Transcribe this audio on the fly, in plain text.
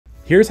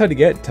Here's how to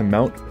get to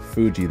Mount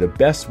Fuji. The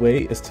best way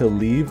is to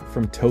leave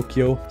from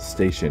Tokyo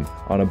Station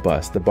on a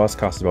bus. The bus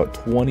costs about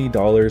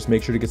 $20.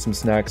 Make sure to get some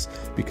snacks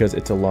because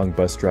it's a long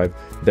bus drive.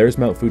 There's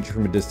Mount Fuji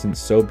from a distance,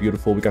 so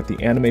beautiful. We got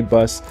the anime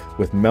bus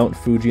with Mount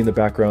Fuji in the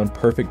background,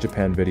 perfect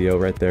Japan video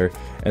right there.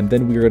 And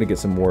then we're gonna get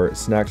some more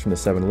snacks from the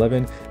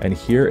 7-Eleven, and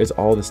here is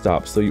all the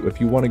stops. So if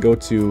you wanna go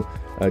to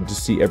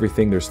just see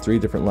everything, there's 3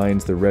 different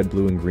lines, the red,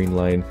 blue, and green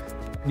line.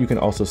 You can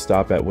also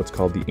stop at what's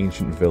called the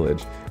Ancient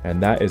Village,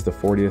 and that is the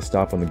 40th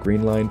stop on the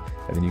green line,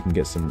 and then you can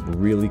get some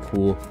really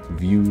cool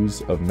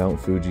views of Mount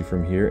Fuji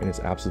from here, and it's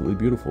absolutely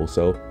beautiful,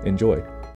 so enjoy.